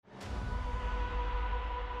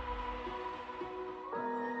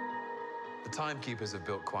Timekeepers have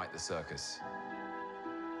built quite the circus.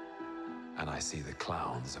 And I see the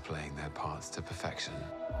clowns are playing their parts to perfection.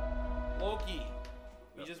 Loki.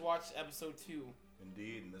 We just watched episode 2.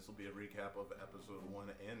 Indeed, and this will be a recap of episode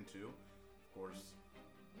 1 and 2. Of course,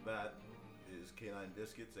 that is K9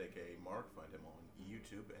 Biscuits, aka Mark. Find him on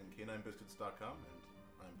YouTube and K9Biscuits.com. And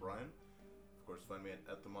I'm Brian. Of course, find me at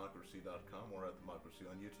themocracy.com or at Democracy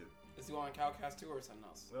on YouTube. Is he on Cowcast 2 or something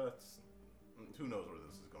else? Who knows where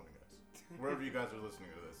this is going, guys. Wherever you guys are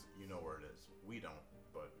listening to this, you know where it is. We don't,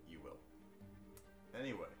 but you will.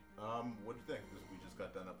 Anyway, what do you think? We just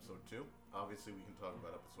got done episode 2. Obviously, we can talk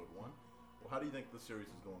about episode 1. Well, how do you think the series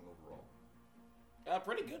is going overall?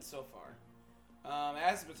 Pretty good so far. It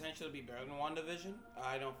has the potential to be better than WandaVision.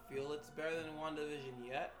 I don't feel it's better than WandaVision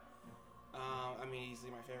yet. I mean,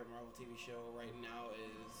 easily my favorite Marvel TV show right now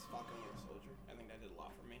is Falcon and Winter Soldier. I think that did a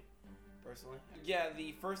lot for me, personally. Yeah,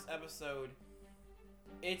 the first episode,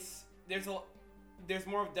 there's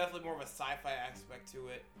definitely more of a sci-fi aspect to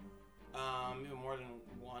it. Even more than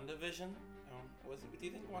WandaVision. Do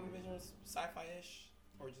you think WandaVision was sci-fi-ish?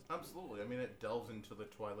 Or just Absolutely. I mean, it delves into the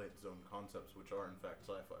Twilight Zone concepts, which are in fact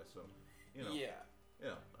sci-fi. So, you know.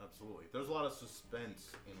 Yeah, absolutely. There's a lot of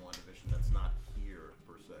suspense in WandaVision that's not here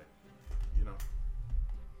per se. You know,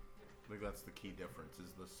 I think that's the key difference.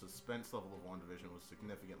 Is the suspense level of WandaVision was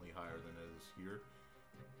significantly higher than it is here.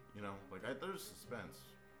 You know, like there's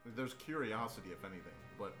suspense, there's curiosity if anything,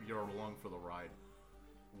 but you're along for the ride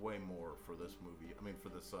way more for this movie. I mean, for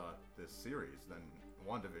this series than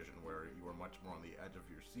WandaVision, where you were much more on the edge of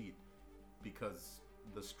your seat because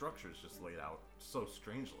the structure is just laid out so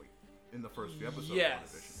strangely in the first few episodes of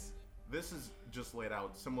WandaVision. This is just laid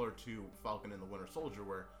out similar to Falcon and the Winter Soldier,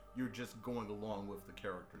 where you're just going along with the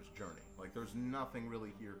character's journey. Like, there's nothing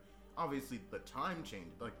really here. Obviously, the time change,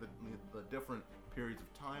 like the different periods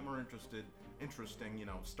of time are interesting. You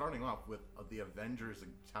know, starting off with the Avengers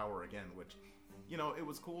Tower again, which, you know, it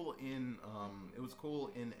was cool in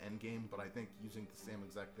Endgame, but I think using the same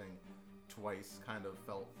exact thing twice kind of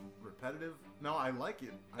felt repetitive. No, I like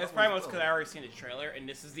it. That's probably because I already seen the trailer, and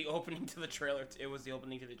this is the opening to the trailer. It was the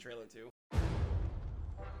opening to the trailer too.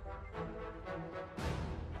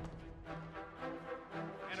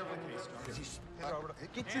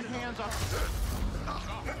 Get your hands off.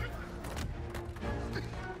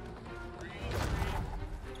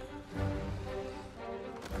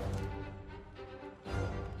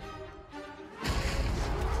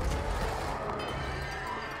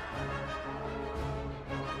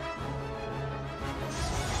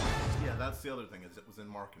 Yeah, that's the other thing, is it was in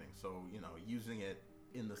marketing. So, you know, using it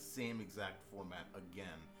in the same exact format again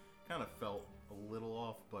kind of felt a little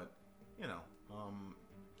off, but, you know,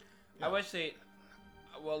 yeah. I wish they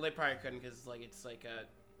probably couldn't because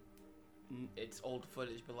it's old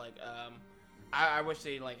footage, but I wish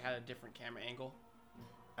they had a different camera angle.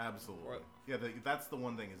 Absolutely. Yeah, that's the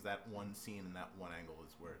one thing, is that one scene and that one angle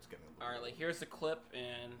is where it's getting a little. All right, here's the clip,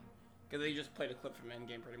 and because they just played a clip from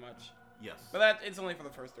Endgame pretty much. Yes. But it's only for the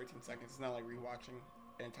first 13 seconds. It's not like rewatching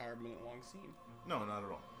an entire minute-long scene. No, not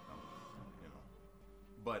at all. No, you know.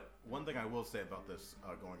 But one thing I will say about this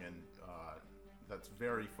going in, that's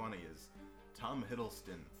very funny, is Tom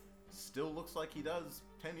Hiddleston still looks like he does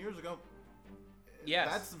 10 years ago. Yes.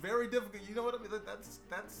 That's very difficult. You know what I mean?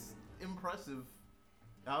 That's impressive.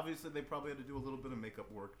 Obviously, they probably had to do a little bit of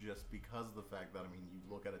makeup work just because of the fact that, I mean, you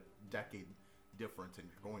look at a decade difference and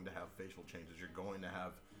you're going to have facial changes. You're going to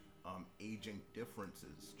have aging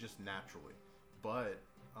differences just naturally. But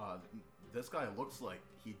this guy looks like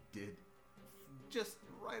he did just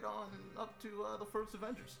right on up to the first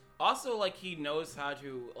Avengers. Also, he knows how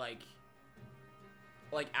to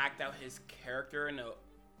act out his character in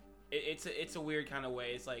it's a weird kind of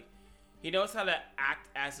way. It's like he knows how to act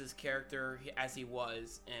as his character as he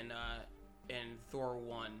was in Thor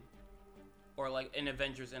 1 or in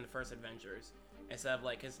Avengers, in the first Avengers, instead of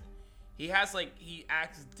cause he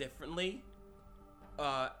acts differently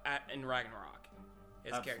in Ragnarok,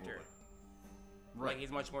 his Absolutely. character. Right.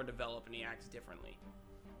 He's much more developed and he acts differently.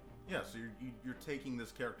 Yeah, so you're taking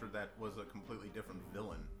this character that was a completely different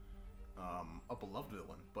villain, a beloved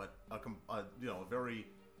villain, but a very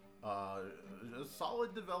a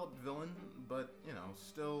solid developed villain, but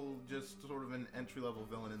still just sort of an entry-level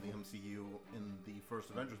villain in the MCU in the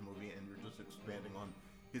first Avengers movie, and you're just expanding on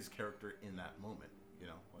his character in that moment.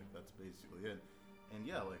 That's basically it. And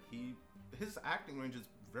yeah, his acting range is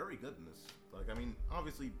very good in this. I mean,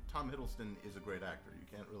 obviously Tom Hiddleston is a great actor. You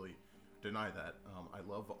can't really deny that. I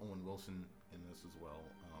love Owen Wilson in this as well.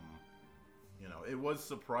 It was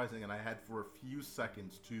surprising, and I had for a few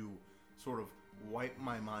seconds to sort of wipe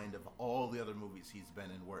my mind of all the other movies he's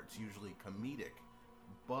been in where it's usually comedic.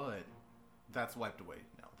 But that's wiped away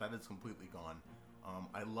now. That is completely gone.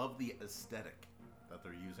 I love the aesthetic that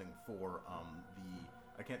they're using for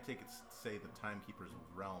I can't say the Timekeeper's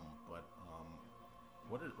realm, but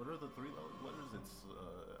what are the three letters? It's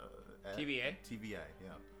TVA. TVA,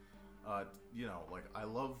 yeah. Like I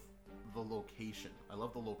love the location. I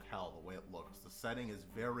love the locale, the way it looks. The setting is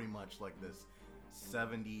very much like this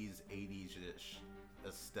 70s, 80s-ish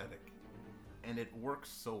aesthetic. And it works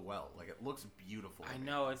so well. Like, it looks beautiful. I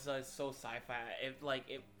know, it's so sci-fi. It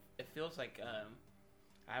feels like,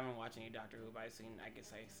 I haven't watched any Doctor Who, but I've seen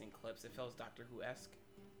clips. It feels Doctor Who-esque,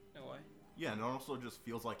 in a way. Yeah, and it also just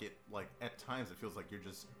feels like at times it feels like you're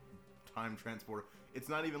just time transport. It's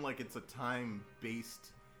not even like it's a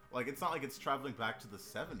time-based, like, it's not like it's traveling back to the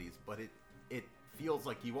 70s, but it feels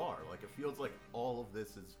like you are. Like, it feels like all of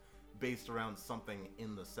this is based around something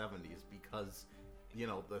in the 70s because,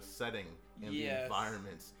 the setting and the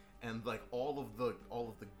environments and like all of the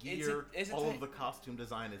gear, all of the costume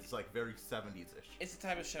design is like very 70s-ish. It's the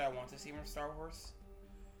type of shit I want to see from Star Wars.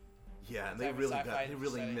 Yeah, and they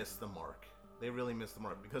really missed the mark. They really missed the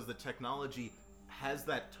mark because the technology has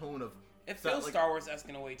that tone of. It feels Star Wars-esque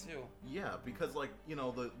in a way too. Yeah, because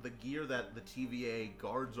the gear that the TVA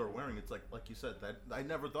guards are wearing, it's like you said, that I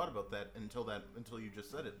never thought about that until you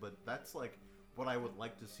just said it, but that's like what I would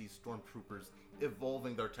like to see stormtroopers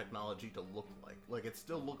evolving their technology to look like. Like, it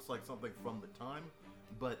still looks like something from the time,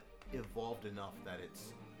 but evolved enough that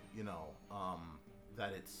it's,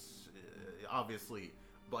 obviously,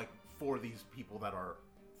 like, for these people that are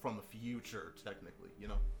from the future, technically,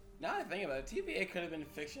 Now that I think about it, TVA could have been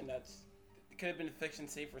fiction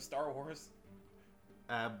safe for Star Wars.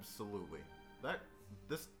 Absolutely.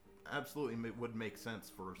 This absolutely would make sense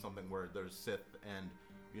for something where there's Sith and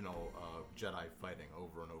Jedi fighting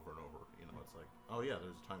over and over and over. It's like, oh yeah,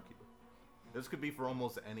 there's a Timekeeper. This could be for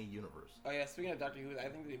almost any universe. Oh yeah, speaking of Doctor Who, I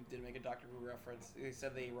think they did make a Doctor Who reference. They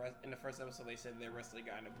said in the first episode they said they arrested a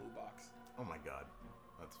guy in a blue box. Oh my god,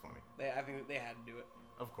 that's funny. I think they had to do it.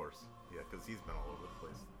 Of course, yeah, because he's been all over the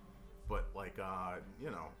place. But like,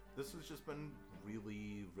 this has just been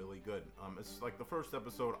really, really good. It's like the first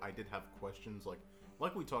episode, I did have questions, like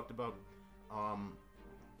we talked about.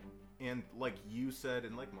 And like you said,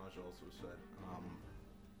 and like Maja also said,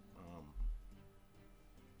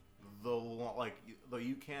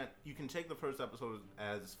 you can take the first episode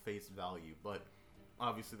as face value, but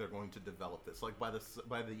obviously they're going to develop this. Like by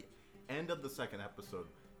the end of the second episode,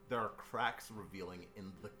 there are cracks revealing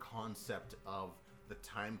in the concept of the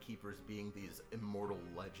Timekeepers being these immortal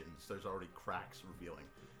legends. There's already cracks revealing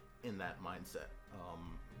in that mindset.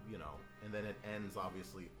 And then it ends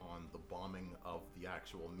obviously on the bombing of the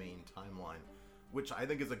actual main timeline, which I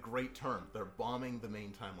think is a great term. They're bombing the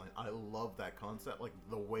main timeline. I love that concept, like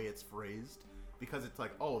the way it's phrased, because it's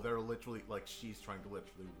like, oh, they're literally, like, she's trying to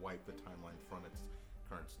literally wipe the timeline from its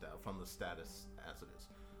current from the status as it is.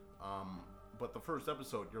 But the first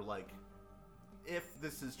episode, you're like, if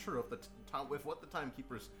this is true, if what the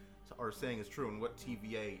Timekeepers are saying is true and what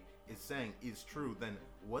TVA is saying is true, then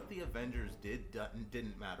what the Avengers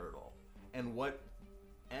didn't matter at all. And what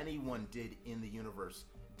anyone did in the universe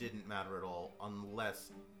didn't matter at all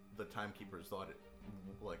unless the Timekeepers thought it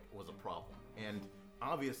was a problem. And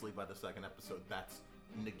obviously by the second episode that's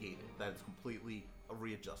negated. That is completely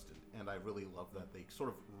readjusted. And I really love that they sort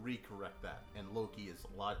of recorrect that. And Loki is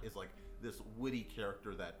like this witty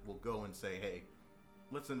character that will go and say, hey,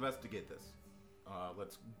 let's investigate this.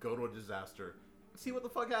 Let's go to a disaster. See what the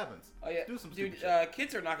fuck happens. Oh yeah, do some dude. shit.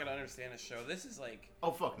 Kids are not gonna understand this show. This is like.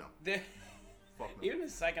 Oh fuck no. Fuck no. Even the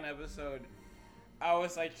second episode, I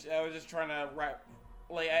was just trying to wrap.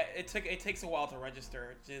 It takes a while to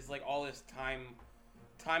register. Just like all this time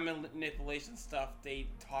manipulation stuff they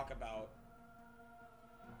talk about.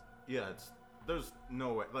 Yeah, there's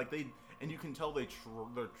no way. And you can tell they're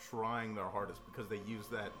trying their hardest because they use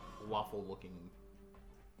that waffle looking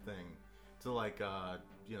thing to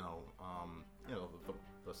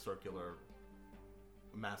the circular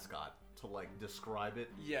mascot to describe it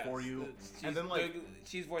for you. And then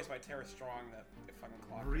she's voiced by Tara Strong, that fucking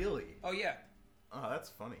clock. Really? Oh yeah. Oh, that's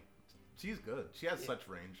funny. She's good. She has such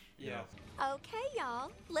range. Yeah. Okay,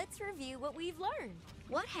 y'all. Let's review what we've learned.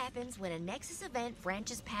 What happens when a Nexus event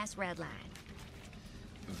branches past Redline?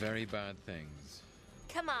 Very bad things.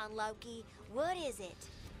 Come on, Loki. What is it?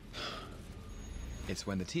 It's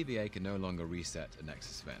when the TVA can no longer reset a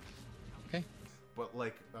Nexus event. Okay? But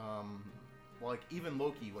even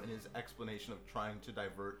Loki, in his explanation of trying to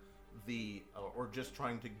divert or just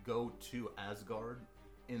trying to go to Asgard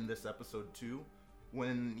in this episode 2,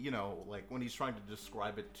 when he's trying to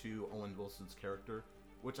describe it to Owen Wilson's character,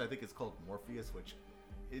 which I think is called Morpheus, which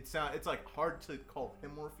it's hard to call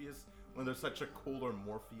him Morpheus When there's such a cooler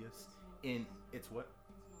Morpheus in... It's what?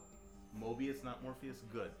 Mobius, not Morpheus?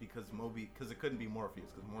 Good, because it couldn't be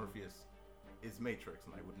Morpheus, because Morpheus is Matrix,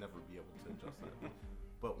 and I would never be able to adjust that.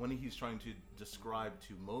 But when he's trying to describe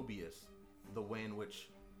to Mobius the way in which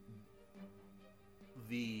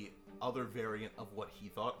the other variant of what he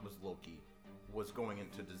thought was Loki was going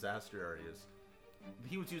into disaster areas,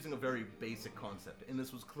 he was using a very basic concept, and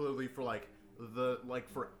this was clearly for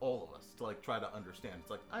for all of us to like try to understand.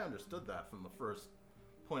 It's like I understood that from the first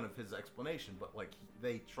point of his explanation, but like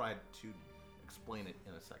they tried to explain it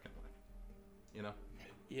in a second way, you know?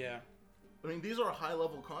 Yeah. I mean, these are high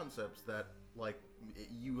level concepts that like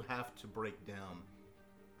you have to break down.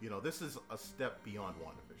 You know, this is a step beyond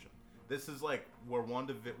WandaVision. This is like where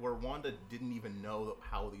Wanda didn't even know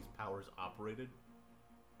how these powers operated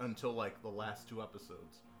until like the last 2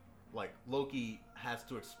 episodes. Like Loki has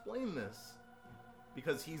to explain this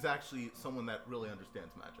because he's actually someone that really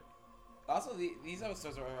understands magic. Also, these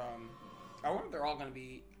episodes are I wonder if they're all going to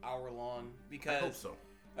be hour long because I hope so.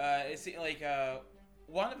 It's like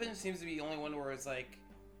WandaVision seems to be the only one where it's like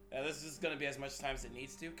this is going to be as much time as it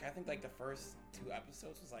needs to. I think like the first 2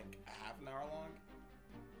 episodes was like a half an hour long.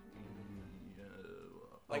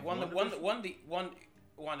 Like WandaVision,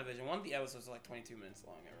 one of the episodes was like 22 minutes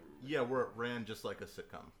long. I remember. Yeah, where it ran just like a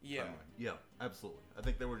sitcom. Yeah. Yeah, absolutely. I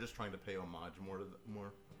think they were just trying to pay homage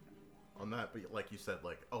more on that. But like you said,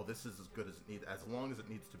 like, oh, this is as good as it needs, as long as it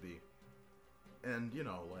needs to be. And you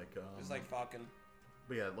know, like it's like Falcon.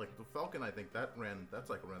 But yeah, like the Falcon, I think that was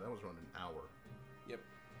around an hour. Yep.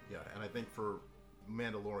 Yeah, and I think for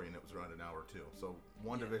Mandalorian it was around an hour too. So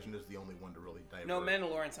WandaVision is the only one to really dive. No,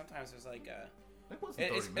 Mandalorian sometimes there's like it wasn't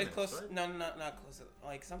 30 minutes, it's close. Right? No, not close.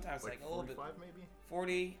 Like sometimes like a little bit. 45 maybe.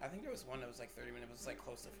 40. I think there was one that was like 30 minutes. It was like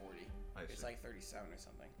close to 40. It's see. like 37 or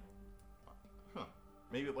something. Huh?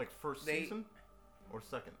 Maybe like first season or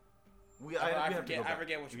second. I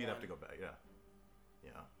forget which one. You'd have to go back. Yeah.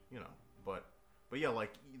 You know, but yeah,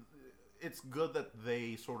 like it's good that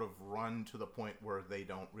they sort of run to the point where they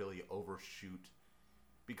don't really overshoot,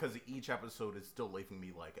 because each episode is still leaving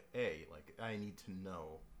me like, hey, like I need to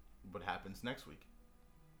know what happens next week,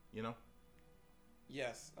 you know?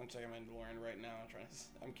 Yes, I'm checking Mandalorian right now.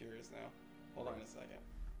 I'm curious now. Hold on a second.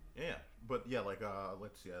 Yeah, but yeah, like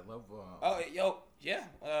let's see. I love.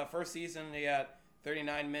 First season they got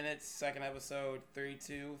 39 minutes. Second episode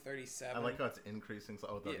 32, 37. I like how it's increasing.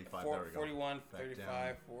 So, 35. There we go. 41, Back 35,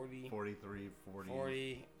 down. 40, 43, 40.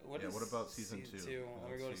 40. What about season 2?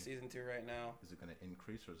 Let me go to season 2 right now. Is it going to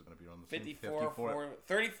increase or is it going to be on the 54,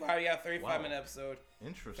 35, 35-minute episode.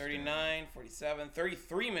 Interesting. 39, 47,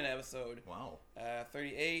 33-minute episode. Wow.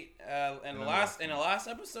 38, and the last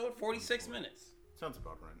episode, 46 minutes. Sounds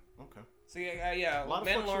about right. Okay. So yeah, a lot of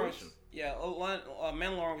fluctuation.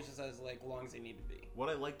 Mandalorian was just as like long as they need to be. What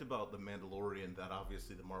I liked about the Mandalorian that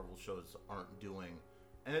obviously the Marvel shows aren't doing,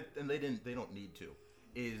 and they don't need to,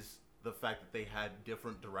 is the fact that they had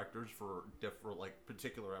different directors for like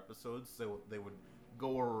particular episodes. So they would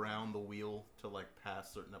go around the wheel to like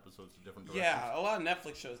pass certain episodes to different directors. Yeah, a lot of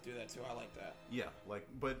Netflix shows do that too. I like that. Yeah,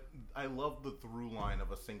 but I love the through line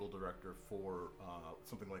of a single director for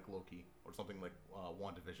something like Loki or something like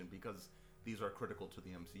WandaVision, because these are critical to the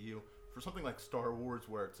MCU. For something like Star Wars,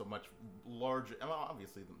 where it's a much larger,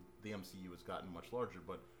 obviously the MCU has gotten much larger,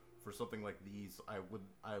 but for something like these, I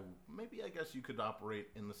guess you could operate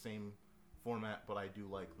in the same format, but I do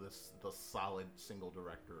like the solid single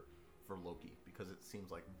director for Loki, because it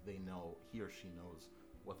seems like he or she knows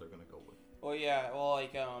what they're gonna go with. Well, yeah,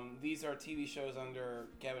 these are TV shows under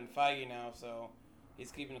Kevin Feige now, so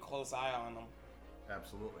he's keeping a close eye on them.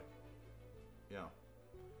 Absolutely. Yeah.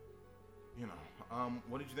 You know,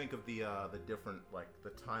 what did you think of the different, like,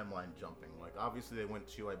 the timeline jumping? Like, obviously they went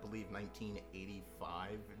to, I believe,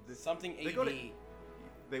 1985. Something AD.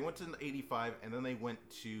 They went to 85, and then they went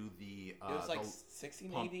to the... it was like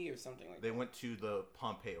 16 AD or something like that. They went to the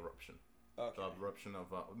Pompeii eruption. Okay. The eruption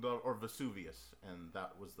of... or Vesuvius, and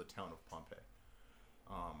that was the town of Pompeii.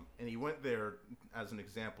 And he went there as an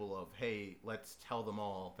example of, hey, let's tell them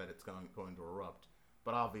all that it's going to erupt.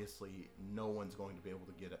 But obviously, no one's going to be able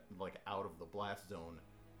to get like out of the blast zone.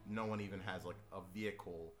 No one even has like a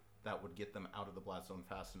vehicle that would get them out of the blast zone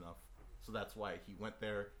fast enough. So that's why he went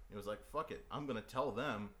there. He was like, "Fuck it, I'm gonna tell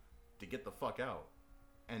them to get the fuck out."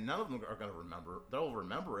 And none of them are gonna remember. They'll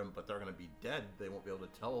remember him, but they're gonna be dead. They won't be able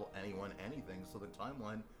to tell anyone anything. So the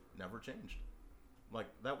timeline never changed. Like,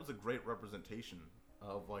 that was a great representation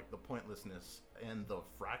of like the pointlessness and the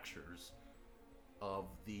fractures of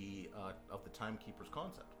the timekeeper's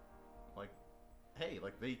concept. Like, hey,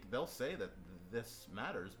 like they'll say that this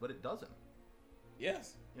matters, but it doesn't.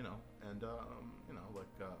 Yes. You know, and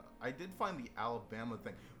I did find the Alabama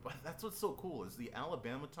thing, but that's what's so cool is the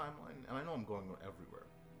Alabama timeline, and I know I'm going everywhere,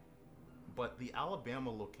 but the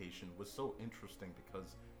Alabama location was so interesting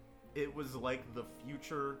because it was like the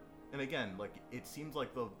future, and again, like it seems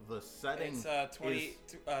like the setting it's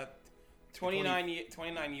 29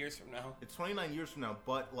 years from now. It's 29 years from now,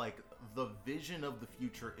 but like the vision of the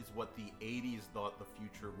future is what the 80s thought the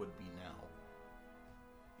future would be now.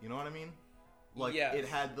 You know what I mean? Like, yes. It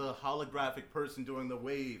had the holographic person doing the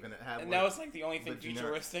wave, and it had, and that was, like, the only thing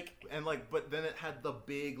futuristic. And, like, but then it had the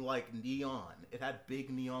big, like, neon. It had big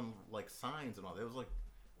neon, like, signs and all that. It was like,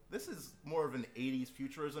 this is more of an 80s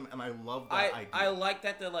futurism, and I love that idea. I like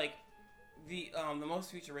that the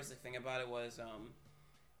most futuristic thing about it was,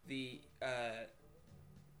 the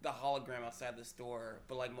hologram outside the store,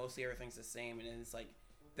 but, like, mostly everything's the same, and it's, like,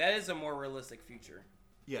 that is a more realistic future.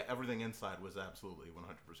 Yeah, everything inside was absolutely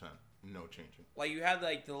 100%. No changing. Like, you had,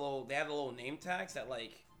 like, they had the little name tags that,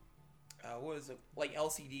 like, what is it? Like,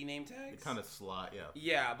 LCD name tags? It kind of slot, yeah.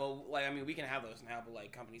 Yeah, but, like, I mean, we can have those now, but,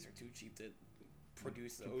 like, companies are too cheap to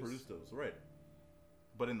produce those. Right.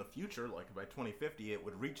 But in the future, like, by 2050, it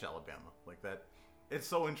would reach Alabama. Like, that... It's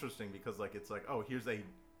so interesting because, like, it's like, oh, here's a...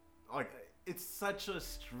 Like, it's such a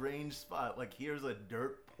strange spot. Like, here's a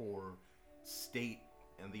dirt-poor state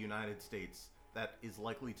in the United States that is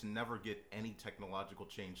likely to never get any technological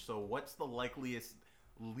change. So what's the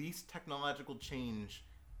least technological change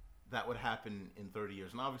that would happen in 30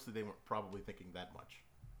 years? And obviously they weren't probably thinking that much.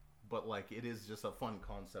 But, like, it is just a fun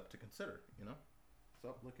concept to consider, you know?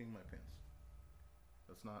 Stop licking my pants.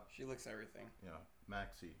 That's not... She licks everything. Yeah,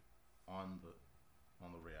 Maxie on the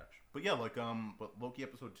reaction. But yeah, like, but Loki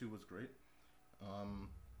episode 2 was great.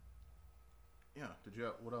 Yeah, did you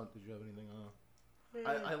have anything,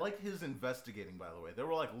 I like his investigating, by the way. There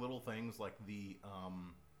were, like, little things, like the,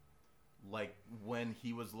 like, when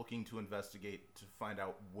he was looking to investigate to find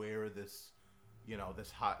out where this, you know,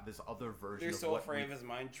 this other version They're so afraid of his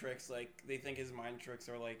mind tricks. Like, they think his mind tricks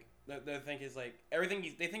are, like, they think is, like,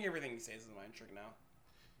 they think everything he says is a mind trick now.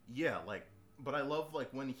 Yeah, like, but I love, like,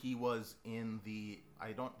 when he was in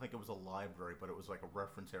I don't think it was a library, but it was, like, a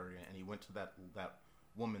reference area, and he went to that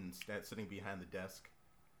woman sitting behind the desk,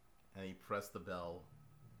 and he pressed the bell,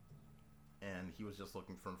 and he was just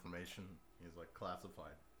looking for information. He's like,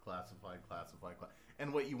 classified.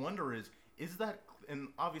 And what you wonder is that, and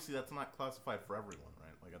obviously that's not classified for everyone,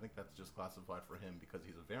 right? Like, I think that's just classified for him because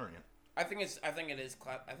he's a variant. I feel like it's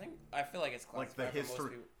classified like the history, for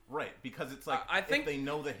most people. Right? Because it's like, I think if they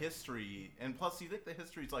know the history, and plus you think the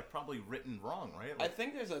history is, like, probably written wrong, right? Like, I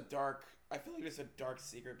think I feel like there's a dark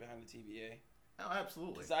secret behind the TVA. Oh,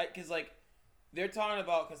 absolutely. Because like, they're talking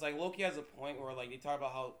about, because, like, Loki has a point where, like, they talk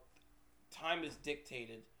about how time is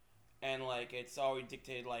dictated, and, like, it's always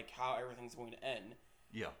dictated, like, how everything's going to end.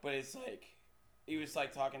 Yeah. But it's, like, he was,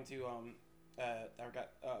 like, talking to, I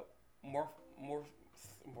forgot, Morbius.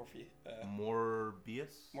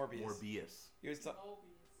 He was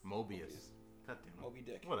Mobius. God damn it. Moby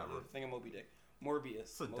Dick. Whatever. Think of Moby Dick. Morbius.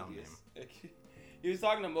 It's a dumb name. He was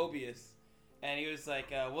talking to Mobius, and he was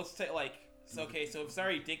like, so if it's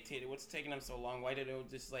already dictated, what's taking them so long? Why did it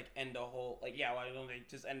just, like, end the whole, like, why don't they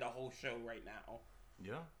just end the whole show right now?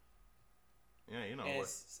 Yeah. Yeah, you know. And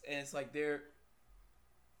it's like, they're,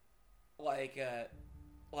 like,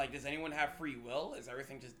 does anyone have free will? Is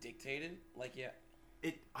everything just dictated? Like, yeah.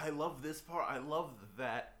 I love this part. I love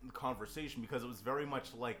that conversation because it was very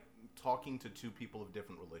much like talking to two people of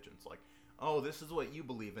different religions. Like, oh, this is what you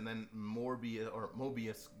believe, and then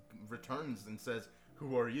Mobius returns and says,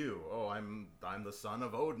 "Who are you?" "Oh, I'm the son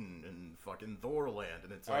of Odin in fucking Thorland."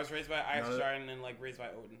 And it's like, I was raised by Asgard and then, like, raised by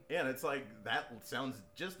Odin. Yeah, and it's like that sounds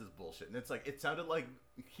just as bullshit. And it's like it sounded like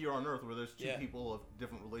Here on Earth, where there's two people of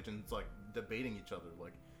different religions, like, debating each other.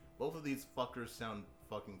 Like, both of these fuckers sound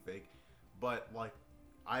fucking fake, but, like,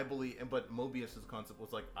 I believe, but Mobius's concept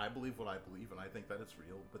was like, I believe what I believe, and I think that it's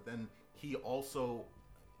real. But then he's also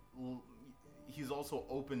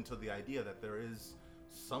open to the idea that there is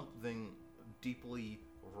something deeply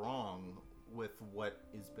wrong with what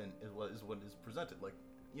is presented. Like,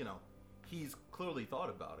 you know, he's clearly thought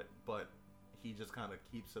about it, but he just kind of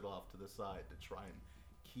keeps it off to the side to try and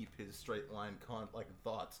keep his straight line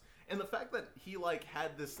thoughts. And the fact that he, like,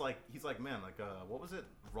 had this, like, he's like, man, like, what was it,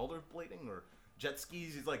 rollerblading or jet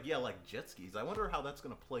skis? He's like, yeah, like, jet skis. I wonder how that's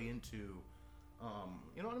gonna play into,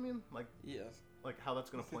 you know what I mean? Like, yes, like how that's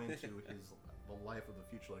gonna play into the life of the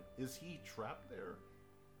future. Like, is he trapped there?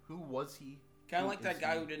 Who was he? Kind of like that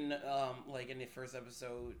guy who didn't, like, in the first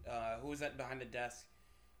episode, who was at behind the desk,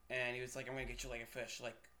 and he was like, I'm gonna get you like a fish.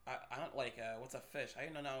 Like, I don't, like, what's a fish? I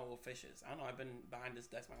don't know what a fish is. I don't know. I've been behind this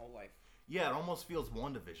desk my whole life. Yeah, it almost feels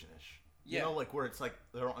WandaVision-ish. Yeah. You know, like where it's like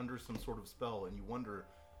they're under some sort of spell, and you wonder,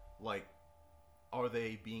 like, are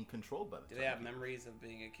they being controlled by the Do they have memories of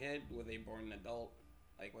being a kid? Were they born an adult?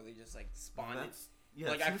 Like, were they just like spawned? Yeah,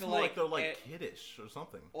 like, it I seems feel more like they're like kiddish or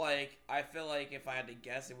something. Like, I feel like if I had to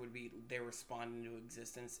guess, it would be they were spawned into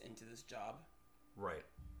existence into this job. Right.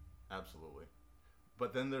 Absolutely.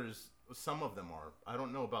 But then there's some of them are. I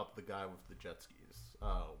don't know about the guy with the jet skis,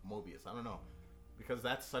 Mobius. I don't know. Because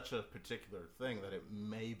that's such a particular thing that it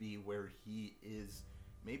may be where he is.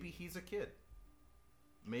 Maybe he's a kid.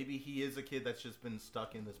 Maybe he is a kid that's just been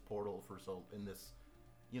stuck in this portal in this,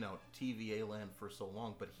 TVA land for so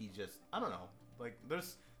long. But he just, I don't know. Like,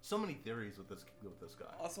 there's so many theories with this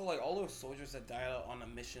guy. Also, like, all those soldiers that died out on a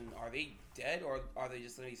mission, are they dead or are they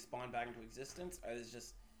just going to be spawned back into existence?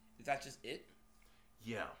 Is that just it?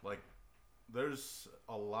 Yeah, like, there's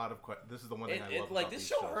a lot of this is the one thing I love like, about this these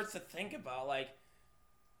show shows. hurts to think about. Like,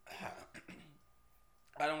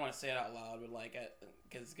 I don't want to say it out loud, but like,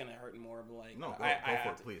 because it's gonna hurt more. But like, no, go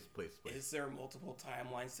for it, please. Is there multiple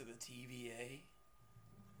timelines to the TVA?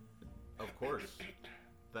 Of course,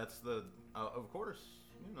 that's the. Of course,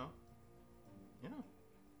 Yeah,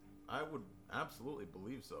 I would absolutely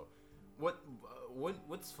believe so.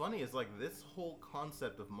 What's funny is like this whole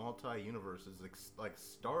concept of multi-universes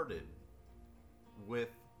started with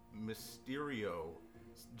Mysterio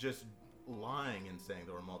just lying and saying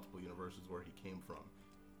there were multiple universes where he came from,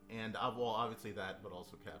 and obviously that, but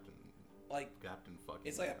also Captain fucking.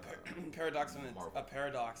 It's like a paradox and a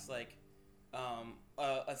paradox, like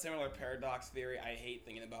a similar paradox theory I hate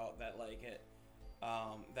thinking about that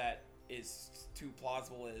that is too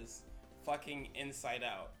plausible is fucking Inside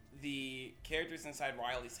Out. The characters inside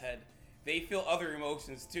Riley's head, they feel other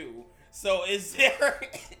emotions too. So is there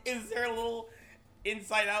little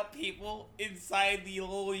Inside Out people inside the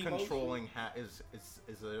little emotion? Controlling is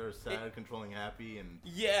there a sad controlling happy and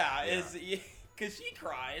because she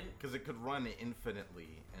cried because it could run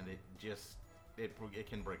infinitely and it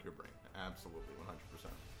can break your brain absolutely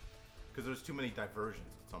 100% because there's too many diversions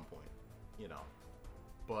at some point,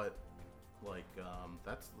 but like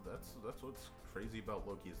that's what's crazy about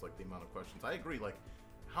Loki is like the amount of questions. I agree, like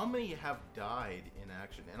how many have died in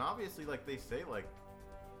action, and obviously like they say like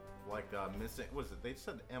missing, what is it, they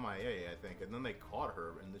said MIA I think, and then they caught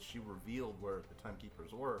her and she revealed where the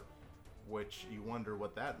timekeepers were, which you wonder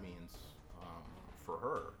what that means for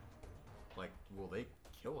her. Like, will they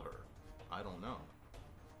kill her? I don't know.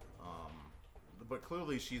 But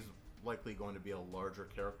clearly she's likely going to be a larger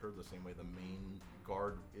character the same way the main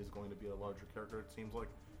guard is going to be a larger character, it seems like.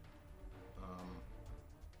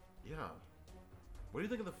 Yeah. What do you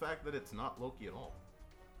think of the fact that it's not Loki at all?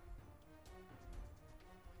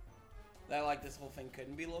 That like this whole thing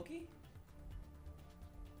couldn't be Loki?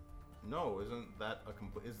 No, isn't that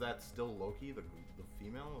is that still Loki, the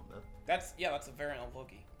female? That's a variant of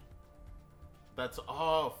Loki. That's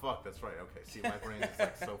fuck, that's right. Okay, see, my brain is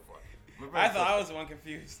like so far. I thought I was the one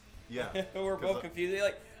confused. Yeah, we're both confused.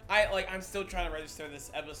 I'm still trying to register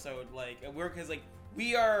this episode.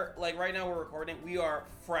 We are right now we're recording. We are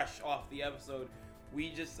fresh off the episode. We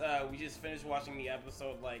just finished watching the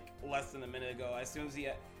episode less than a minute ago. As soon as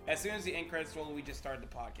the end credits roll, we just started the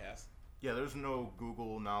podcast. Yeah, there's no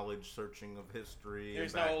Google knowledge searching of history.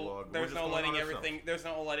 There's and backlog. There's no letting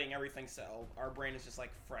everything settle. Our brain is just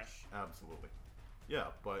fresh. Absolutely. Yeah,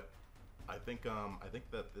 but I think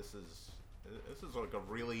that this is like a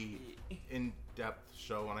really in-depth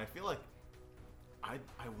show, and I feel like I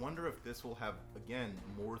wonder if this will have again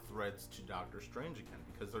more threads to Doctor Strange again,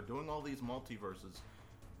 because they're doing all these multiverses.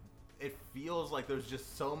 It feels like there's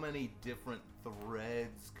just so many different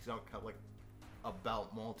threads, like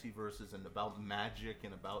about multiverses and about magic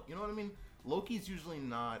and about, you know what I mean? Loki's usually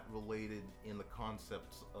not related in the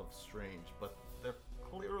concepts of Strange, but they're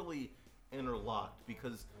clearly interlocked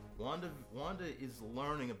because Wanda is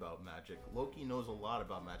learning about magic. Loki knows a lot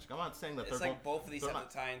about magic. I'm not saying that it's both of these have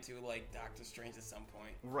to tie into Doctor Strange at some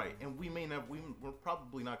point. Right, and we're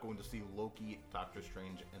probably not going to see Loki, Doctor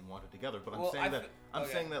Strange, and Wanda together. But I'm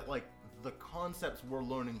saying that the concepts we're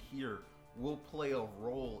learning here will play a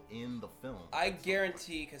role in the film. I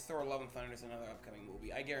guarantee, because Thor: Love and Thunder is another upcoming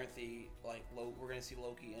movie. I guarantee, we're going to see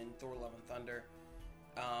Loki in Thor: Love and Thunder.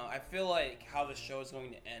 I feel like how the show is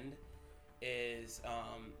going to end is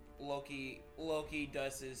Loki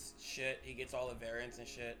does his shit. He gets all the variants and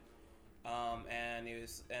shit. And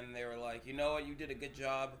they were like, you know what? You did a good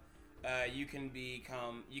job. You can be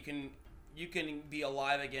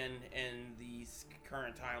alive again in the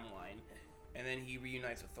current timeline. And then he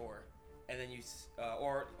reunites with Thor. And then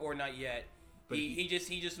or not yet,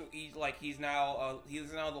 But he's now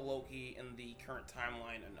the Loki in the current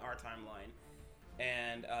timeline, in our timeline,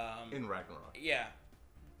 and in Ragnarok. Yeah,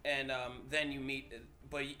 and then you meet,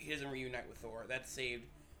 but he doesn't reunite with Thor. That's saved.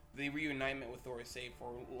 The reunitement with Thor is saved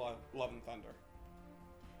for Love and Thunder.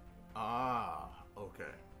 Ah, okay.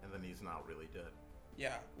 And then he's not really dead.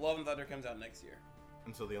 Yeah, Love and Thunder comes out next year.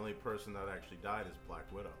 And so the only person that actually died is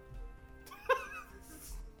Black Widow.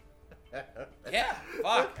 Yeah,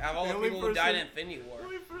 fuck. Of all the people who died in Infinity War. The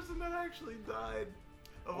only person that actually died.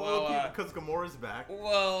 Of all people, because Gamora's back.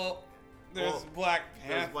 Well, there's Black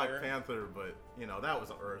Panther. There's Black Panther, but, that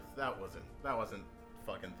was Earth. That wasn't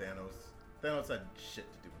fucking Thanos. Thanos had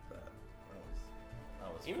shit to do with that.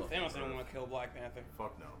 That was even Thanos didn't want to kill Black Panther.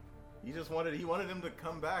 Fuck no. He wanted him to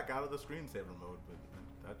come back out of the screensaver mode, but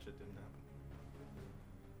that shit didn't happen.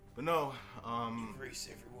 But no, Embrace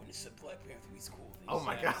everyone except Black Panther. He's cool. Oh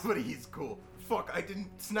my god, but he's cool. Fuck, I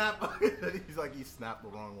didn't snap. He snapped the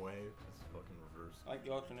wrong way. It's fucking reverse. I like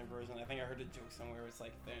the alternate version. I think I heard a joke somewhere. It's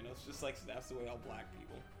like Thanos just like snaps away all black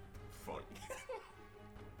people. Fuck.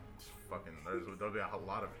 Fucking, there'll be a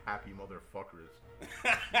lot of happy motherfuckers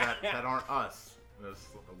that aren't us. There's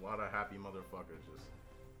a lot of happy motherfuckers just.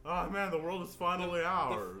 Oh man, the world is finally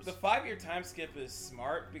ours. The 5-year time skip is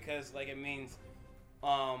smart because it means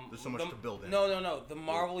there's so much to build in. No. The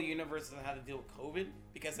Marvel universe doesn't have to deal with COVID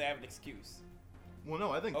because they have an excuse. Well,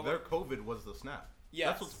 no, I think their COVID was the snap. Yes.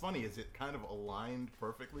 That's what's funny is it kind of aligned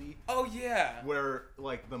perfectly. Oh yeah. Where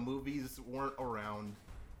the movies weren't around,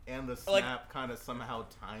 and the snap kind of somehow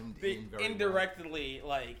timed in very indirectly,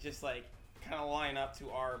 well. Just kind of line up to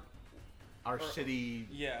our shitty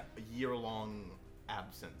year-long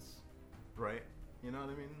absence, right? You know what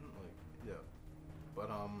I mean? Yeah. But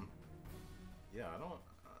yeah, I don't.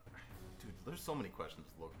 Dude, there's so many questions,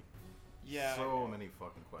 Loki. Yeah. So many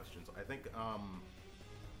fucking questions. I think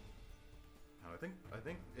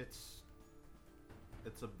it's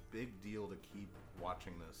a big deal to keep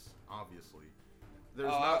watching this. Obviously,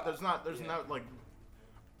 there's not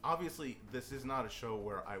obviously this is not a show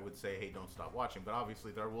where I would say, hey, don't stop watching. But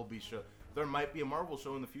obviously there might be a Marvel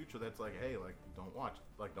show in the future that's hey, don't watch,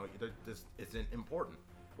 this isn't important.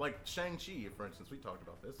 Like Shang-Chi, for instance, we talked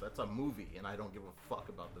about this. That's a movie, and I don't give a fuck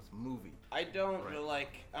about this movie. I don't really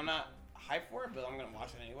I'm not hyped for it, but I'm gonna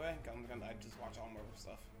watch it anyway. I just watch all Marvel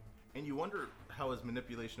stuff. And you wonder how his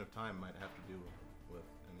manipulation of time might have to do with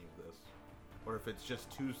any of this, or if it's just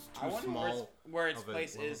too small. Where its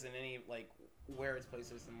place is in any where its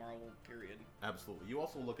place is in Marvel period. Absolutely. You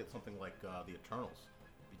also look at something like the Eternals,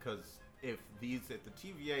 because if the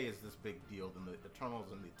TVA is this big deal, then the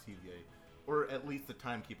Eternals and the TVA, or at least the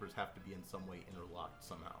Timekeepers, have to be in some way interlocked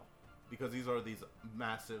somehow, because these are these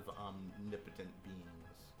massive omnipotent beings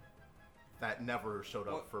that never showed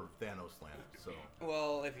up for Thanos Land. So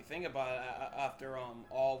well, if you think about it, after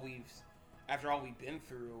all we've been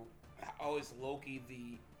through, how is a Loki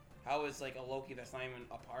a Loki that's not even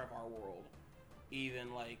a part of our world, even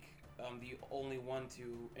the only one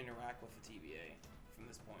to interact with the TVA from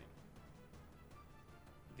this point?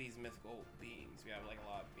 These mythical beings, we had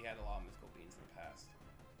a lot of mythical beings in the past.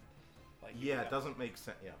 It doesn't make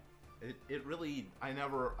sense. Yeah, it really. I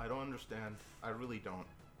don't understand. I really don't.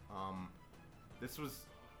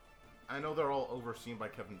 I know they're all overseen by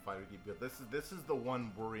Kevin Feige, but this is the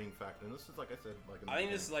one worrying factor, and this is, like I said, I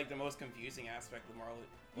think this is the most confusing aspect of Marvel.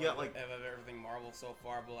 Yeah, of everything Marvel so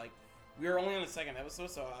far, but we are only on the second episode,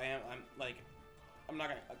 so I'm not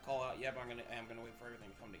gonna call out yet, but I am gonna wait for everything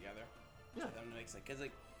to come together. Yeah, for them to make sense, because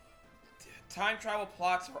time travel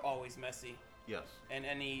plots are always messy. Yes. In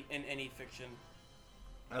any fiction.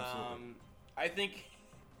 Absolutely. I think,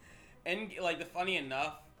 and funny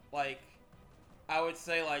enough, I would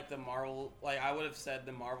say the Marvel, I would have said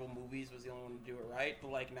the Marvel movies was the only one to do it right,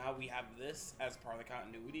 but now we have this as part of the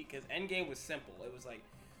continuity, because Endgame was simple. It was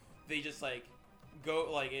they just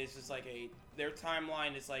go it's just their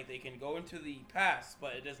timeline is they can go into the past,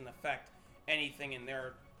 but it doesn't affect anything in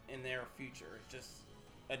their future. It's just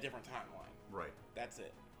a different timeline. Right. That's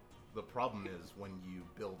it. The problem is when you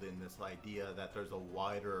build in this idea that there's a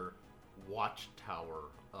wider watchtower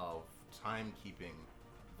of timekeeping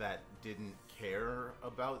that didn't care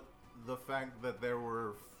about the fact that there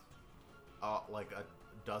were a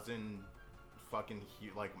dozen fucking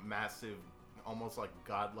massive, almost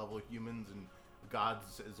god level humans and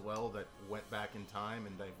gods as well that went back in time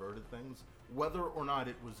and diverted things. Whether or not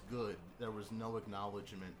it was good, there was no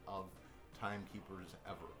acknowledgement of timekeepers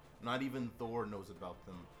ever. Not even Thor knows about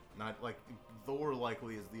them. Not Thor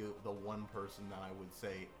likely is the one person that I would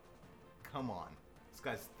say, come on, this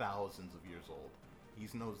guy's thousands of years old.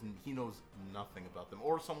 He knows nothing about them.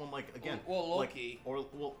 Or someone like, again, well, Loki.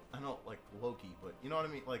 I know, like Loki, but you know what I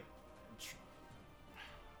mean? Like,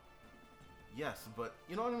 yes, but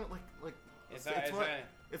you know what I mean? Like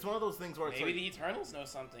it's one of those things where it's maybe like, the Eternals know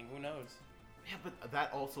something. Who knows? Yeah, but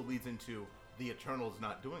that also leads into the Eternals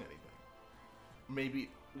not doing anything. Maybe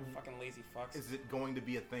fucking lazy fucks. Is it going to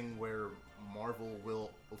be a thing where Marvel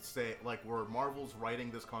will say, like, where Marvel's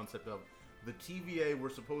writing this concept of the TVA were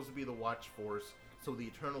supposed to be the Watch Force, so the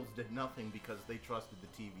Eternals did nothing because they trusted the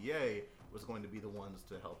TVA was going to be the ones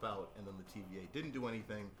to help out, and then the TVA didn't do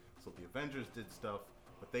anything, so the Avengers did stuff,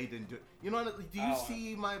 but they didn't do. You know, do you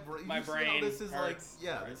see my brain? My brain. This is hurts, like,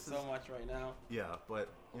 yeah, hurts so much right now. Yeah, but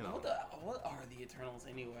you know, what are the Eternals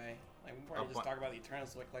anyway? Like, we probably just talk about the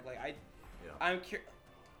Eternals. I'm curious.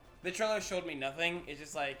 The trailer showed me nothing. It's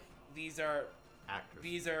just like these are actors.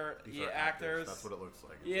 These are actors. That's what it looks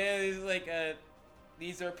like.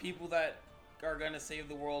 These are people that are gonna save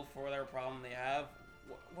the world for whatever problem they have.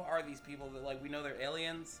 What are these people that, like, we know they're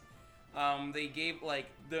aliens? They gave, like,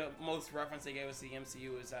 the most reference they gave us to the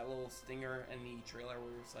MCU is that little stinger in the trailer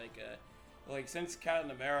where it's like since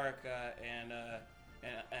Captain America and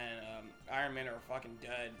Iron Man are fucking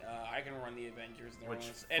dead, I can run the Avengers.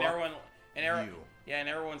 And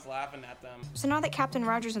everyone's laughing at them. So now that Captain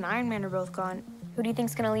Rogers and Iron Man are both gone, who do you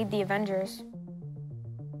think's gonna lead the Avengers?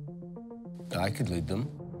 I could lead them.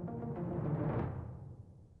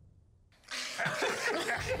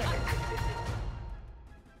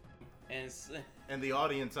 And the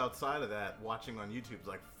audience outside of that, watching on YouTube, is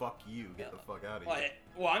like, "Fuck you, get the fuck out of here."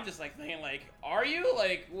 Well, I'm just like thinking, like, are you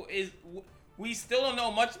like we still don't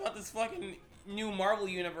know much about this fucking new Marvel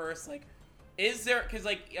universe? Like, is there? Because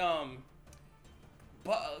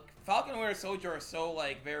but Falcon and Winter Soldier are so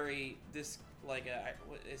like very is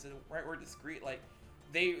it the right word, discreet? Like,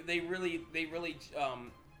 they really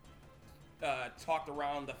talked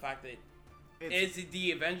around the fact that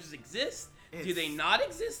the Avengers exist. Do they not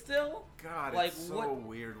exist still? God, like, it's so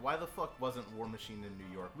weird. Why the fuck wasn't War Machine in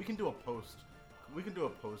New York? We can do a post. We can do a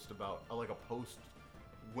post about like a post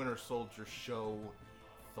Winter Soldier show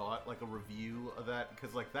thought, like a review of that,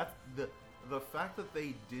 because like that's the fact that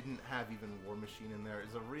they didn't have even War Machine in there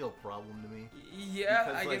is a real problem to me. Yeah,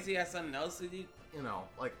 because, I guess he has something else to do. You know,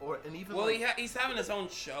 like, or and even well, he's having his own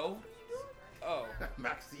show. Oh,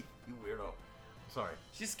 Maxie, you weirdo. Sorry.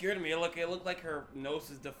 She scared me. It looked like her nose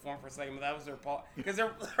was deformed for a second, but that was her paw. Because her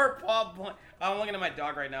paw. I'm looking at my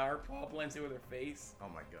dog right now. Her paw blends in with her face. Oh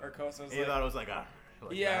my god. Her coast was you thought it was like a.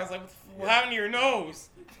 Like yeah, that. I was like, what happened to your nose?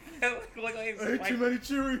 Like I ate too many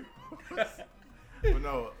Cheerios. But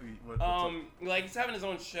no. Like, he's having his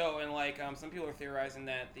own show, and like some people are theorizing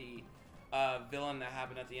that the villain that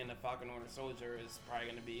happened at the end of Falcon and Winter Soldier is probably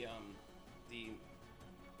going to be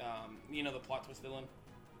the plot twist villain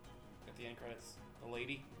at the end credits. The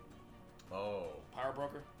lady. Oh. Power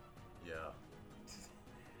Broker. Yeah.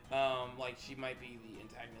 Like, she might be the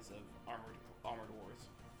antagonist of Armored Wars.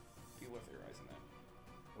 People are theorizing that.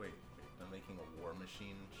 Wait, they're making a War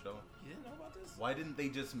Machine show? You didn't know about this? Why didn't they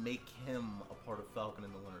just make him a part of Falcon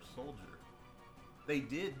and the Winter Soldier? They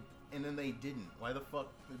did, and then they didn't. Why the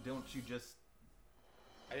fuck don't you just...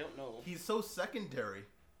 I don't know. He's so secondary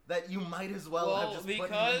that you might as well have just put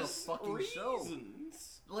him in the fucking show.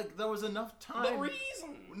 Like, there was enough time. The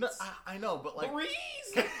reasons. No, I know, but like... The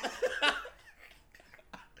reasons.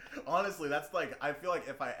 Honestly, that's like... I feel like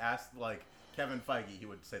if I asked, like, Kevin Feige, he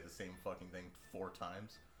would say the same fucking thing 4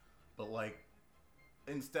 times. But, like,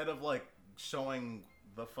 instead of, like, showing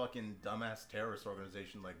the fucking dumbass terrorist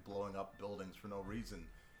organization, like, blowing up buildings for no reason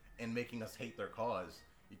and making us hate their cause,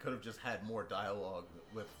 you could have just had more dialogue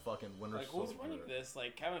with fucking Winter Soldier. Like, who's running this?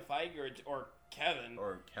 Like, Kevin Feige or Kevin?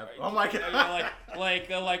 Or Kevin. Oh my god.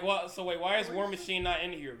 like what? So wait, why is War Machine not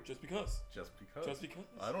in here? Just because. Just because. Just because.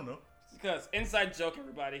 I don't know. Just because. Inside joke,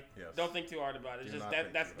 everybody. Yes. Don't think too hard about it. It's just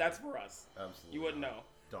that's for us. Absolutely. You wouldn't know.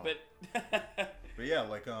 Don't. But yeah,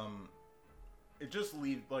 like it just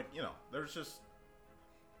leaves, like, you know, there's just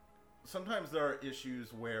sometimes there are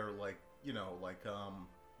issues where, like, you know, like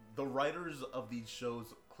the writers of these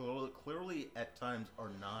shows clearly at times are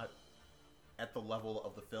not at the level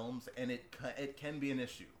of the films, and it can be an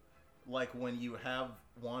issue. Like when you have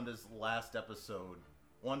WandaVision's last episode,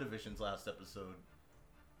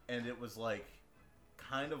 and it was like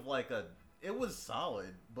kind of like it was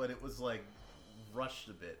solid, but it was like rushed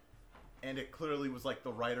a bit. And it clearly was like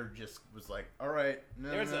the writer just was like, all right.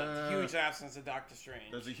 There's a huge absence of Doctor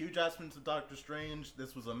Strange. There's a huge absence of Doctor Strange.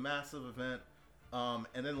 This was a massive event.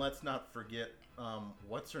 And then let's not forget,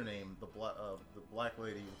 what's her name? The black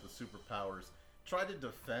lady with the superpowers tried to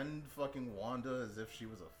defend fucking Wanda as if she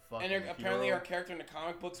was a fucking And apparently hero. her character in the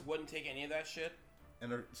comic books wouldn't take any of that shit.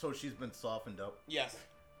 and so she's been softened up. Yes.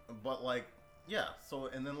 But like, yeah. So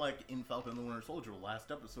and then like in Falcon and the Winter Soldier,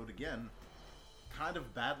 last episode again, kind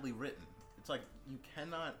of badly written. It's like you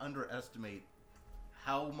cannot underestimate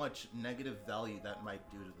how much negative value that might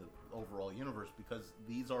do to the overall universe because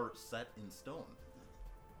these are set in stone.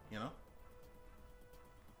 You know?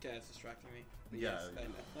 Yeah, it's distracting me. Yeah, Yes, I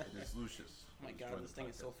know. it's Lucius. Oh my god, Destroy this the thing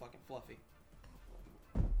is podcast. so fucking fluffy.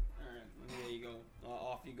 Alright, there you go.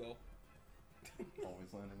 Off you go.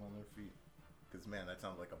 Always landing on their feet. Because, man, that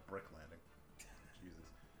sounds like a brick landing. Jesus.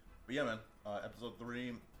 But yeah, man, episode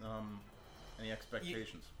 3, any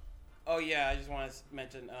expectations? Oh yeah, I just want to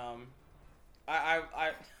mention,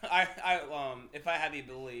 if I had the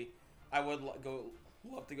ability, I would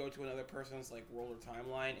love to go to another person's like world or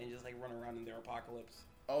timeline and just like run around in their apocalypse.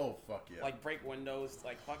 Oh, fuck yeah. Like break windows,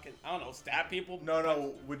 like fucking, I don't know, stab people.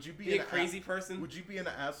 No, would you Be a crazy person? Would you be an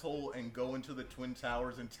asshole and go into the Twin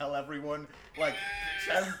Towers and tell everyone, like,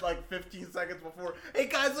 15 seconds before, hey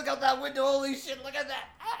guys, look out that window, holy shit, look at that!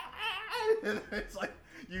 And it's like,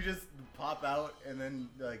 you just pop out and then,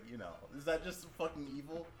 like, you know, is that just fucking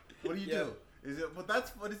evil? What do you do? Is it? But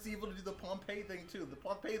that's what it's evil to do. The Pompeii thing too. The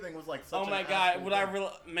Pompeii thing was like such. Oh my god! What I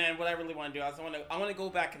really want to do, I want to go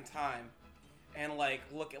back in time, and like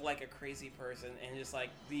look at like a crazy person and just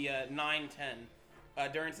like the 9/10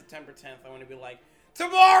 during September 10th. I want to be like,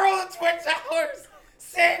 tomorrow the Twin Towers,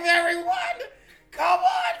 save everyone, come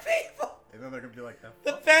on people. And then they're gonna be like that.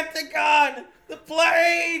 The Pentagon, the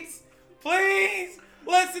planes, please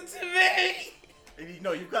listen to me. And you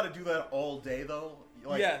know you've got to do that all day though.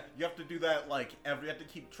 Like, yeah. You have to do that like you have to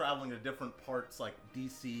keep traveling to different parts like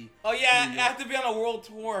DC. Oh yeah, you have to be on a world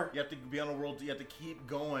tour. You have to be on a world. You have to keep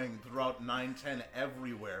going throughout 9/10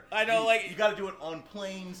 everywhere. I know, you got to do it on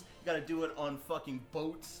planes. You got to do it on fucking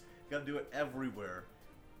boats. You got to do it everywhere.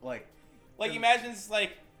 Like imagine this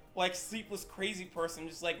like sleepless crazy person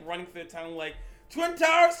just like running through the town like Twin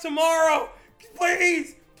Towers tomorrow,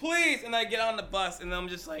 please, and I get on the bus and then I'm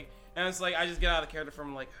just like, and it's like I just get out of the character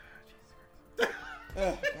from like.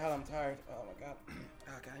 Oh, God, I'm tired. Oh my God.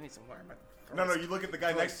 Oh God, I need some water. No, you look at the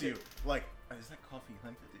guy next to you, like, is that coffee?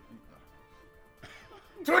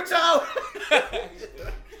 Twin Tower!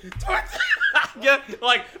 Yeah,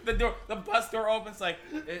 like the bus door opens. Like,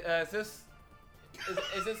 is this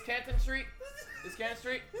Canton Street? Is Canton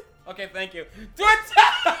Street? Okay, thank you. Twin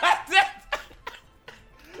Tower!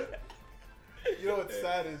 You know what's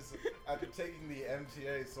sad is after taking the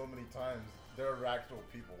MTA so many times, there are actual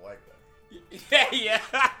people like that. Yeah.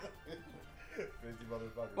 Crazy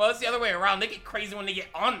motherfuckers. Well, it's the other way around. They get crazy when they get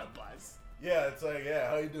on the bus. Yeah, it's like, yeah,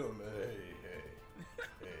 how you doing, man?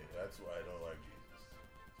 Hey, that's why I don't like Jesus.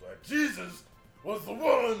 That's why Jesus was the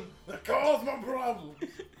one that caused my problems.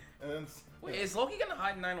 And then, wait, is Loki gonna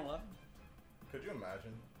hide in 9/11? Could you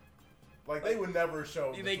imagine? Like, they would never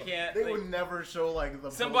show. They can't. They would never show like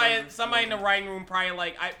the somebody in the writing room probably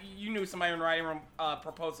like you knew somebody in the writing room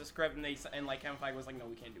proposed a script and like Kevin Feige was like, no,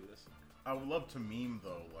 we can't do this. I would love to meme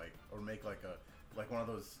though, like, or make like one of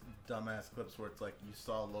those dumbass clips where it's like you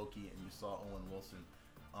saw Loki and you saw Owen Wilson,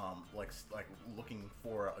 like looking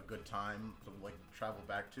for a good time to like travel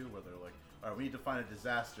back to, where they're like, all right, we need to find a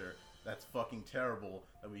disaster that's fucking terrible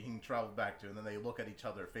that we can travel back to, and then they look at each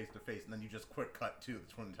other face to face, and then you just quick cut to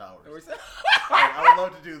the Twin Towers. I would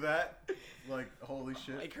love to do that. Like, holy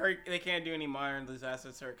shit. Like they can't do any modern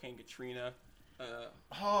disasters. Hurricane Katrina.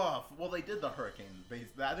 Well, they did the hurricane.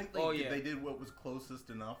 I think they did what was closest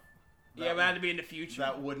enough. Yeah, but it had to be in the future.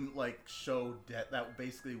 That wouldn't like show death. That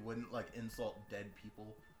basically wouldn't like insult dead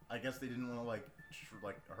people. I guess they didn't want to like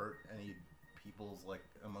hurt any people's like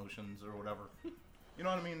emotions or whatever. You know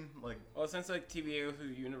what I mean? Like, well, since like TVA goes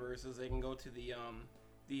through the universes, they can go to the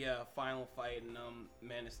final fight in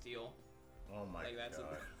Man of Steel. Oh my like, that's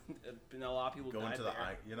god! A lot of people go died into there.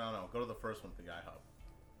 go to the first one, the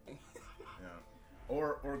IHOP. Yeah.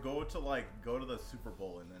 Or go to the Super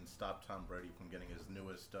Bowl and then stop Tom Brady from getting his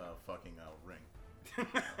newest fucking ring.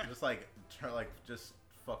 Just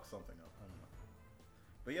fuck something up. I don't know.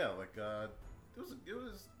 But yeah, it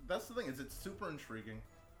was that's the thing, is it's super intriguing.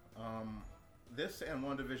 This and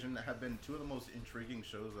WandaVision have been two of the most intriguing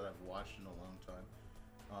shows that I've watched in a long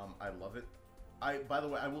time. I love it. By the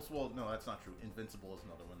way, no, that's not true. Invincible is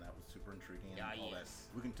another one that was super intriguing and all that.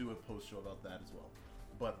 We can do a post show about that as well.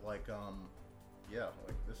 But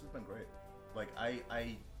this has been great. Like,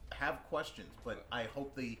 I have questions, but I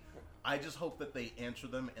just hope that they answer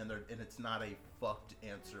them and it's not a fucked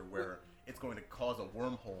answer where it's going to cause a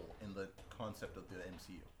wormhole in the concept of the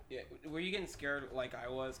MCU. Yeah, were you getting scared like I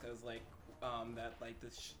was, because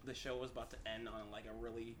the show was about to end on like a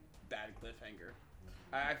really bad cliffhanger?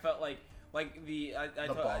 I felt like Like the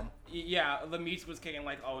bomb. Yeah, the Meats was kicking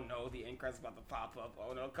like, oh no, the end credit's about to pop up.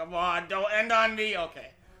 Oh no, come on, don't end on me.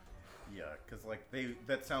 Okay. Yeah, because like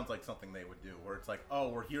that sounds like something they would do, where it's like, oh,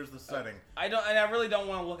 well, here's the setting. I really don't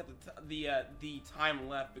want to look at the time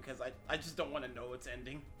left because I just don't want to know it's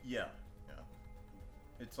ending. Yeah.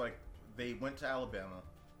 It's like they went to Alabama,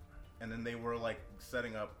 and then they were like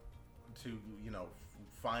setting up to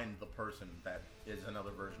find the person that is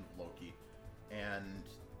another version of Loki, and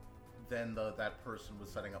then that person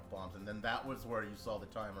was setting up bombs, and then that was where you saw the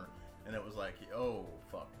timer, and it was like, oh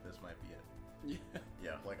fuck, this might be it.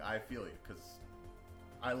 Yeah, like I feel you, because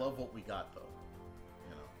I love what we got though,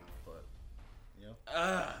 but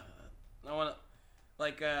I want to,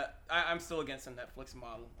 like, I'm still against the Netflix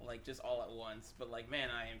model, like just all at once, but like,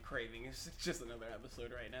 man, I am craving it's just another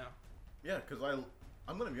episode right now. Yeah, because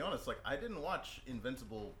I'm gonna be honest, like I didn't watch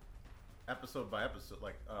Invincible episode by episode,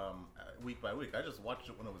 like week by week. I just watched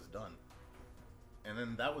it when it was done, and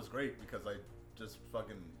then that was great because I just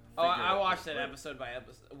fucking. I watched it episode by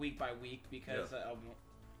episode, week by week because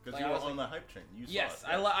because you were on the hype train. You yes, saw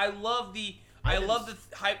it. I love the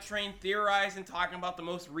hype train theorizing, talking about the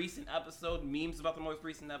most recent episode, memes about the most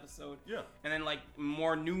recent episode. Yeah, and then like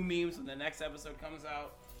more new memes when the next episode comes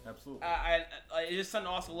out. Absolutely. It's just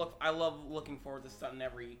something also I love looking forward to something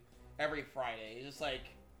every Friday. It's just like,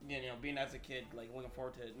 being as a kid, like looking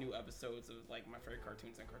forward to new episodes of like my favorite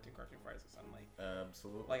cartoons and Cartoon Fridays or something like.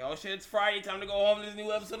 Absolutely. Like, oh shit, it's Friday, time to go home to this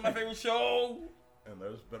new episode of my favorite show. And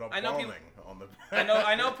there's been a bombing on the.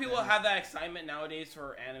 I know people have that excitement nowadays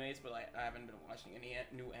for animes, but like I haven't been watching any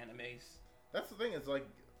new animes. That's the thing. Is like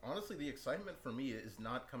honestly, the excitement for me is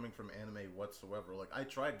not coming from anime whatsoever. Like I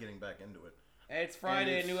tried getting back into it. It's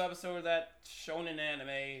Friday, a new episode of that shonen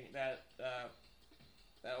anime that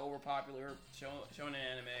overpopular shonen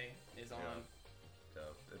anime is on.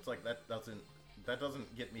 Yeah. It's like that doesn't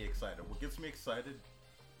get me excited. What gets me excited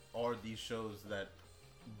are these shows that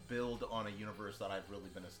build on a universe that I've really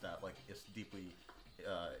been deeply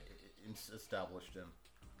established in.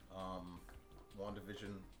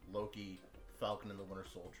 WandaVision, Loki, Falcon and the Winter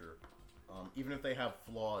Soldier. Even if they have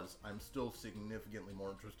flaws, I'm still significantly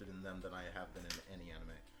more interested in them than I have been in any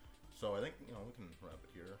anime. So I think we can wrap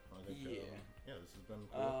it here. I think this has been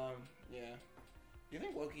cool. Yeah. Do you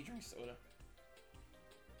think Loki drinks soda?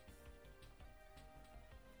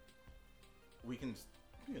 We can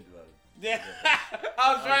do that. Yeah.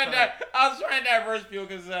 I was trying to diverse people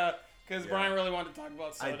because Brian really wanted to talk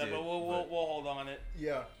about soda, but we'll hold on it.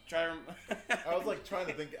 Yeah. Try to. I was like trying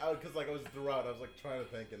to think because like I was throughout. I was like trying to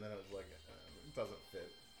think, and then I was like, it doesn't fit.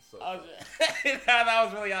 So that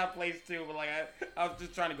was really out of place too, but like I was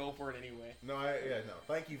just trying to go for it anyway. No,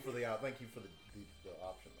 Thank you for the option though.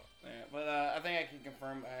 Yeah, but I think I can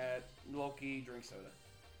confirm Loki drinks soda.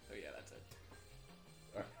 So yeah, that's it.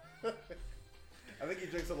 I think he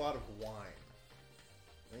drinks a lot of wine.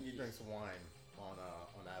 I think he drinks wine on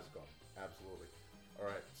Asgard. Absolutely. All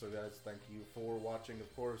right, so guys, thank you for watching.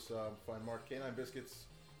 Of course, find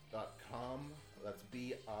MarkCanineBiscuits.com. That's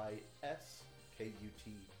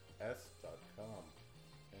BISKUTS.com.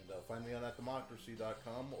 And find me on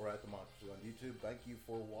atdemocracy.com or atdemocracy on YouTube. Thank you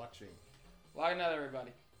for watching. Good night,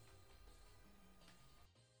 everybody.